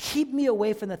 Keep me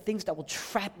away from the things that will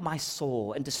trap my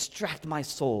soul and distract my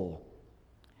soul.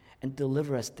 And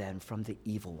deliver us then from the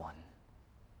evil one.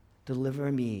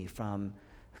 Deliver me from,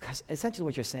 because essentially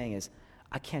what you're saying is,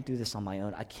 I can't do this on my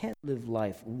own. I can't live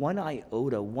life 1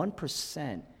 iota,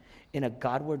 1% in a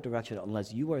Godward direction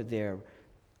unless you are there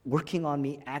working on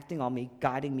me, acting on me,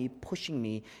 guiding me, pushing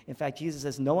me. In fact, Jesus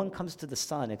says, no one comes to the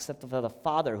Son except for the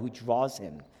Father who draws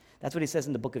him. That's what he says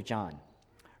in the book of John.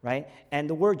 Right? And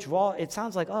the word draw, it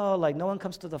sounds like, like no one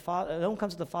comes to the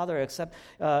Father except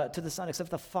to the Son, except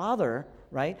the Father,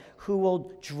 right? Who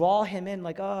will draw him in,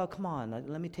 like, come on,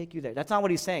 let me take you there. That's not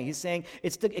what he's saying. He's saying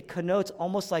it connotes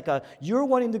almost like you're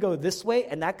wanting to go this way,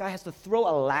 and that guy has to throw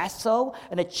a lasso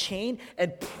and a chain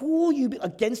and pull you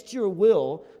against your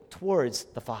will towards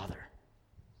the Father.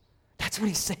 That's what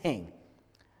he's saying,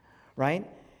 right?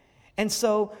 And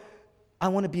so I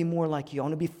want to be more like you. I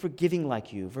want to be forgiving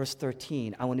like you. Verse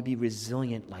 13, I want to be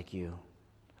resilient like you.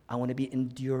 I want to be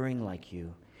enduring like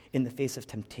you in the face of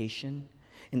temptation,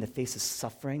 in the face of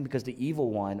suffering, because the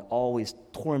evil one always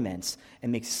torments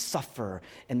and makes suffer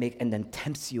and then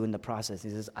tempts you in the process. He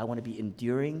says, I want to be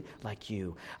enduring like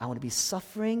you. I want to be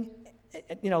suffering.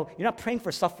 You're not praying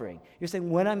for suffering. You're saying,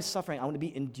 when I'm suffering, I want to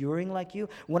be enduring like you.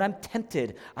 When I'm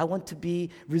tempted, I want to be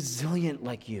resilient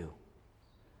like you.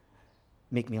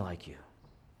 Make me like you.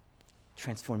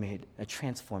 A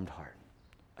transformed heart,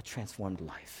 a transformed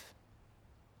life.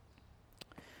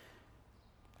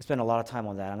 I spent a lot of time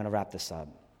on that. I'm going to wrap this up.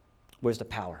 Where's the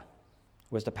power?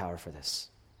 Where's the power for this?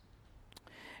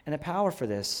 And the power for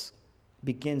this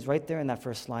begins right there in that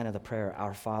first line of the prayer,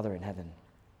 Our Father in heaven.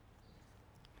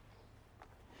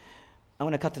 I'm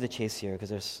going to cut to the chase here because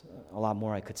there's a lot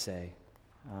more I could say.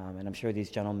 And I'm sure these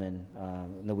gentlemen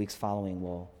in the weeks following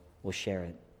will share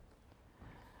it.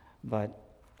 But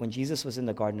when Jesus was in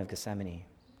the Garden of Gethsemane,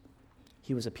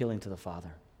 he was appealing to the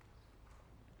Father.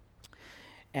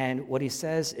 And what he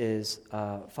says is,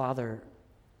 Father,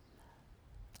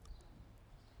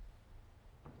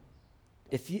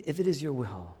 if it is your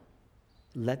will,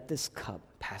 let this cup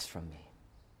pass from me.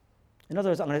 In other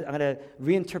words, I'm going to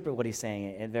reinterpret what he's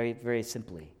saying very, very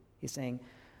simply. He's saying,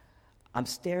 I'm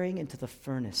staring into the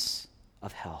furnace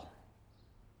of hell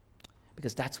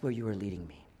because that's where you are leading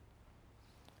me.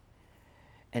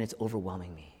 And it's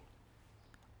overwhelming me.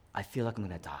 I feel like I'm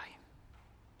going to die.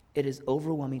 It is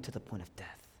overwhelming to the point of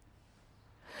death.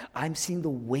 I'm seeing the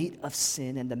weight of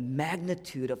sin and the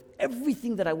magnitude of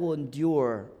everything that I will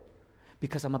endure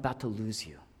because I'm about to lose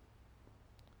you.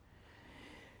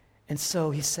 And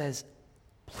so he says,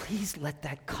 please let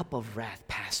that cup of wrath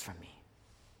pass from me.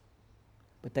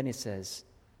 But then he says,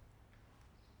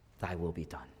 thy will be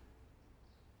done.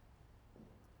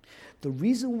 The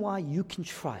reason why you can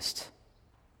trust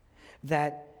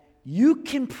that you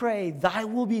can pray, thy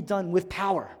will be done with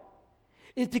power,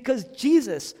 is because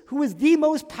Jesus, who is the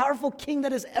most powerful king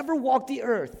that has ever walked the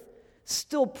earth,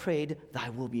 still prayed, thy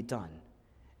will be done.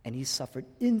 And he suffered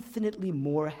infinitely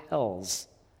more hells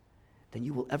than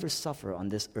you will ever suffer on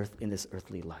this earth in this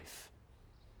earthly life.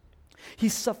 He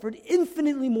suffered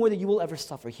infinitely more than you will ever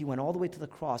suffer. He went all the way to the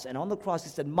cross, and on the cross he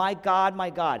said, my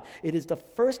God, it is the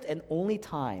first and only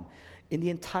time in the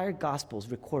entire Gospels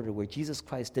recorded where Jesus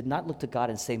Christ did not look to God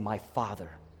and say, my Father.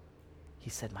 He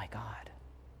said, my God.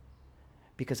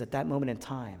 Because at that moment in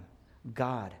time,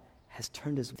 God has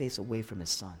turned his face away from his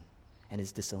Son and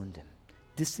has disowned him.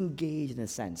 Disengaged in a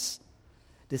sense.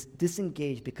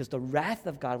 Disengaged because the wrath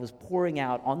of God was pouring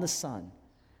out on the Son.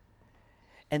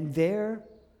 And there,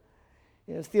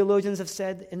 theologians have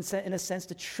said, in a sense,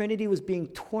 the Trinity was being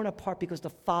torn apart because the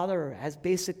Father has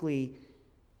basically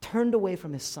turned away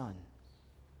from his Son.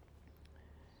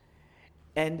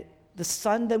 And the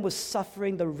Son then was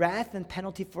suffering the wrath and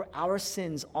penalty for our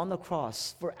sins on the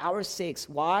cross, for our sakes.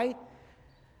 Why?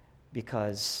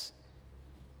 Because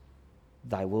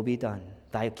thy will be done,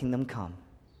 thy kingdom come,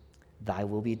 thy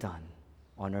will be done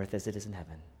on earth as it is in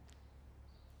heaven.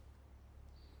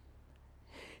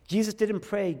 Jesus didn't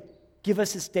pray, give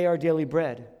us this day our daily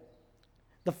bread.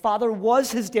 The Father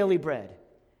was his daily bread.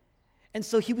 And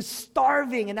so he was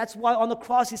starving, and that's why on the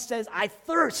cross he says, I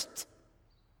thirst.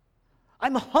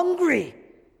 I'm hungry.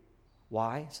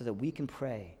 Why? So that we can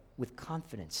pray with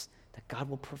confidence that God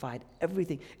will provide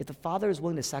everything. If the Father is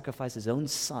willing to sacrifice his own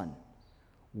Son,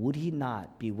 would he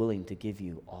not be willing to give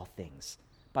you all things?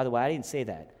 By the way, I didn't say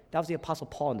that. That was the Apostle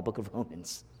Paul in the book of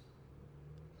Romans.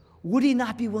 Would he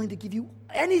not be willing to give you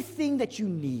anything that you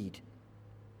need?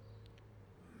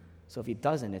 So if he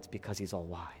doesn't, it's because he's all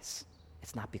wise.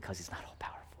 It's not because he's not all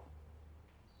powerful.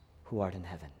 Who art in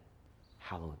heaven,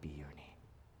 hallowed be your name.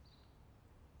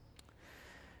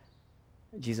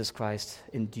 Jesus Christ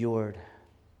endured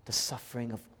the the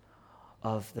suffering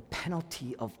of the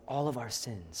penalty of all of our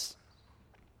sins.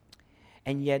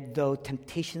 And yet, though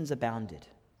temptations abounded,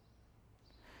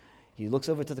 he looks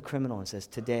over to the criminal and says,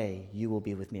 today you will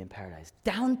be with me in paradise.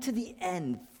 Down to the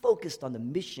end, focused on the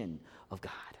mission of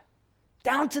God.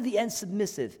 Down to the end,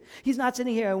 submissive. He's not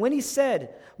sitting here. And when he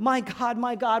said, my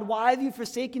God, why have you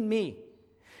forsaken me?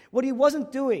 What he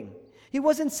wasn't doing, he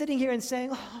wasn't sitting here and saying,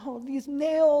 oh, these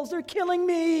nails, they're killing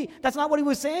me. That's not what he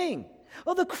was saying.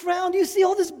 Oh, the crown, do you see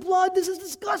all this blood? This is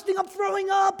disgusting. I'm throwing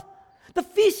up. The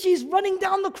feces running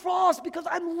down the cross because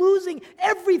I'm losing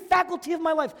every faculty of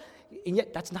my life. And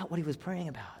yet, that's not what he was praying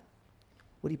about.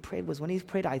 What he prayed was, when he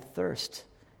prayed, I thirst,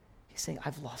 he's saying,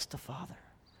 I've lost a father,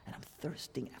 and I'm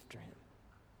thirsting after him.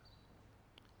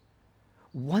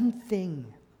 One thing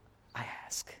I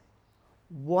ask,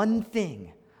 one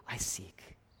thing I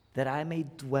seek, that I may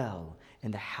dwell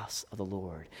in the house of the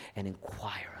Lord and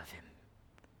inquire of him.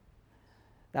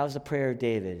 That was the prayer of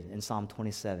David in Psalm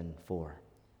 27:4.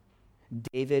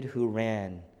 David, who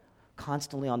ran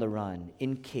constantly on the run,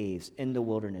 in caves, in the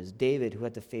wilderness. David, who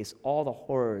had to face all the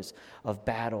horrors of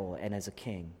battle and as a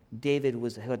king. David who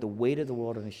had the weight of the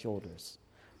world on his shoulders,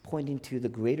 pointing to the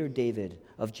greater David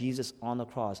of Jesus on the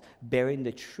cross, bearing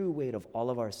the true weight of all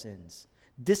of our sins,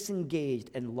 disengaged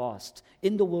and lost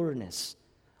in the wilderness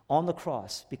on the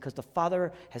cross because the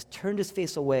Father has turned his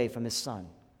face away from his Son.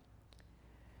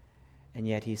 And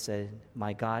yet he said,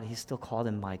 my God, he still called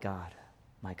him my God,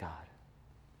 my God.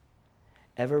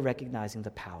 Ever recognizing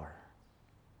the power,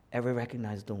 ever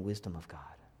recognizing the wisdom of God.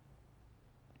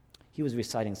 He was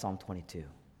reciting Psalm 22.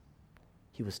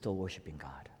 He was still worshiping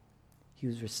God. He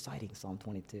was reciting Psalm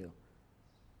 22.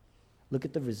 Look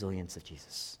at the resilience of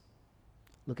Jesus.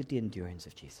 Look at the endurance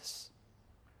of Jesus.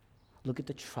 Look at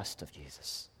the trust of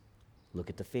Jesus. Look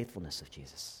at the faithfulness of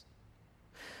Jesus.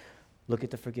 Look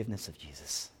at the forgiveness of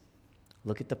Jesus.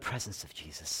 Look at the presence of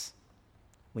Jesus.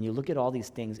 When you look at all these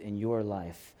things in your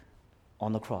life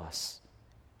on the cross,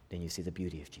 then you see the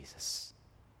beauty of Jesus.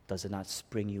 Does it not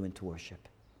spring you into worship?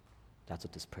 That's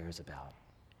what this prayer is about.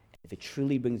 If it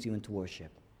truly brings you into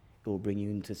worship, it will bring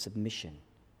you into submission.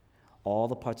 All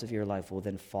the parts of your life will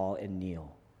then fall and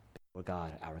kneel before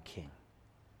God, our King,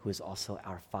 who is also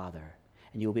our Father.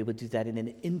 And you'll be able to do that in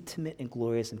an intimate and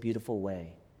glorious and beautiful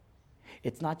way.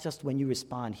 It's not just when you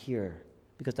respond here,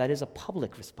 because that is a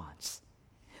public response.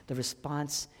 The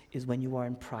response is when you are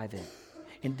in private,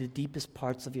 in the deepest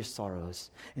parts of your sorrows,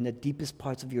 in the deepest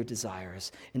parts of your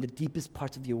desires, in the deepest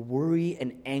parts of your worry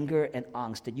and anger and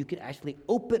angst, that you can actually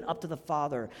open up to the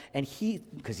Father, and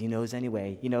because he knows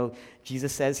anyway.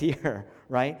 Jesus says here,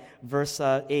 right? Verse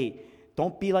 8,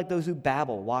 don't be like those who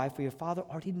babble. Why? For your Father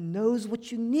already knows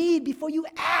what you need before you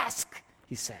ask,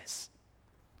 he says.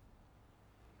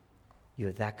 You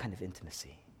have that kind of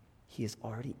intimacy. He is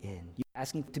already in. You're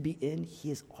asking to be in,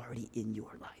 he is already in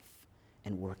your life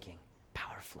and working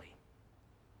powerfully.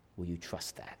 Will you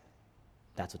trust that?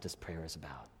 That's what this prayer is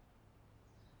about.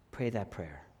 Pray that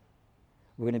prayer.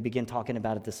 We're going to begin talking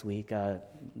about it this week,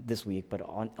 but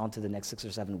on to the next 6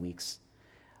 or 7 weeks.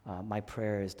 My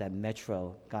prayer is that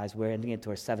Metro, guys, we're ending into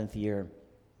our 7th year,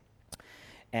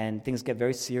 and things get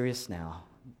very serious now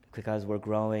because we're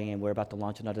growing and we're about to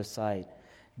launch another site.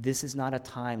 This is not a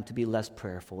time to be less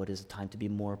prayerful. It is a time to be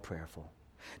more prayerful.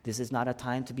 This is not a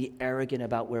time to be arrogant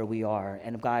about where we are.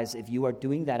 And guys, if you are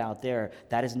doing that out there,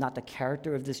 that is not the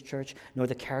character of this church, nor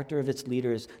the character of its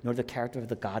leaders, nor the character of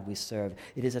the God we serve.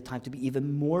 It is a time to be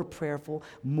even more prayerful,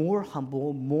 more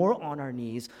humble, more on our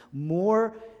knees,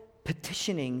 more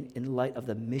petitioning in light of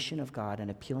the mission of God and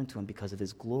appealing to him because of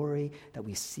his glory that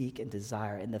we seek and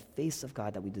desire, and the face of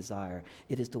God that we desire.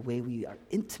 It is the way we are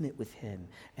intimate with him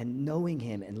and knowing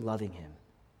him and loving him.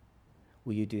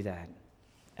 Will you do that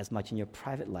as much in your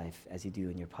private life as you do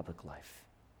in your public life?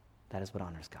 That is what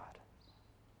honors God.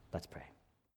 Let's pray.